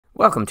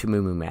Welcome to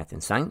Moo Moo Math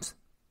and Science.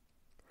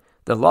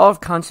 The law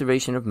of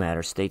conservation of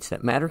matter states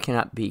that matter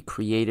cannot be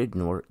created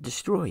nor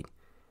destroyed,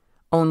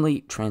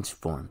 only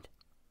transformed.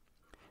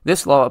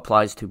 This law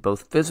applies to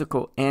both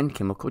physical and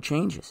chemical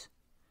changes.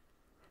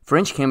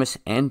 French chemist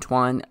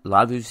Antoine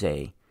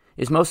Lavoisier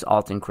is most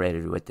often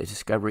credited with the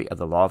discovery of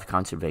the law of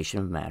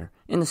conservation of matter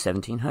in the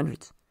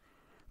 1700s.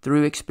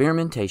 Through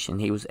experimentation,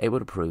 he was able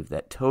to prove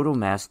that total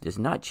mass does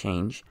not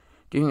change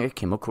during a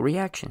chemical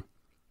reaction.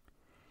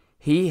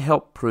 He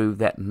helped prove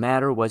that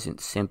matter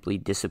wasn't simply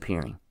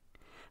disappearing,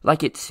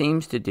 like it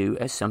seems to do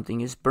as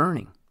something is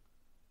burning,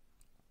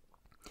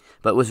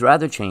 but was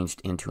rather changed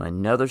into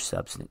another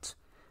substance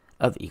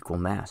of equal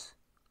mass.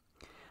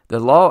 The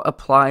law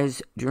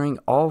applies during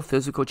all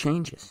physical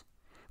changes.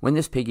 When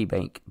this piggy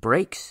bank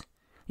breaks,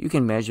 you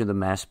can measure the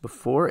mass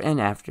before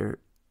and after,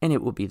 and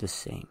it will be the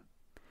same.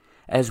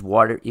 As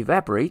water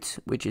evaporates,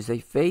 which is a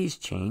phase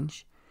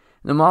change,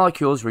 the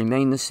molecules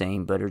remain the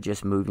same but are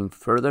just moving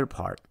further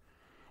apart,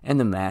 and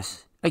the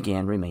mass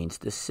again remains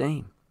the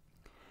same.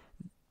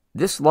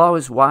 This law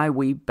is why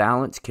we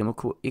balance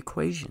chemical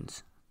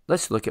equations.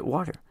 Let's look at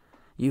water.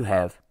 You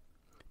have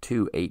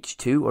 2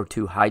 H2 or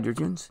 2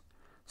 hydrogens,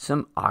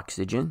 some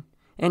oxygen,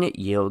 and it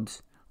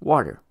yields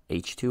water,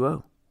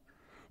 H2O.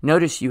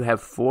 Notice you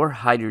have 4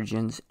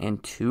 hydrogens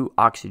and 2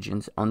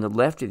 oxygens on the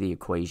left of the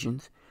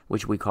equations,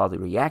 which we call the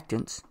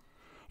reactants,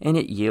 and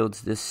it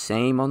yields the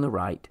same on the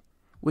right,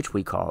 which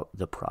we call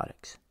the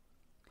products.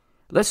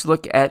 Let's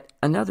look at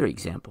another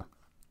example,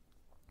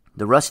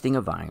 the rusting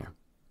of iron.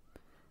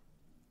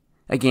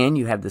 Again,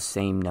 you have the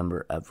same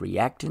number of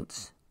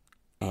reactants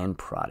and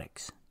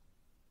products.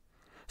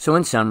 So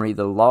in summary,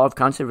 the law of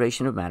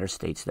conservation of matter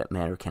states that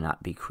matter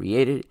cannot be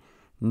created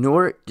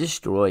nor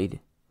destroyed,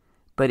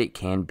 but it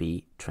can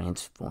be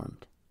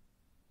transformed.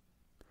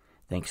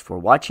 Thanks for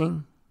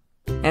watching,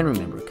 and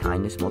remember,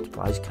 kindness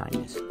multiplies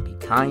kindness. Be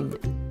kind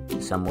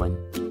to someone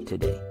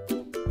today.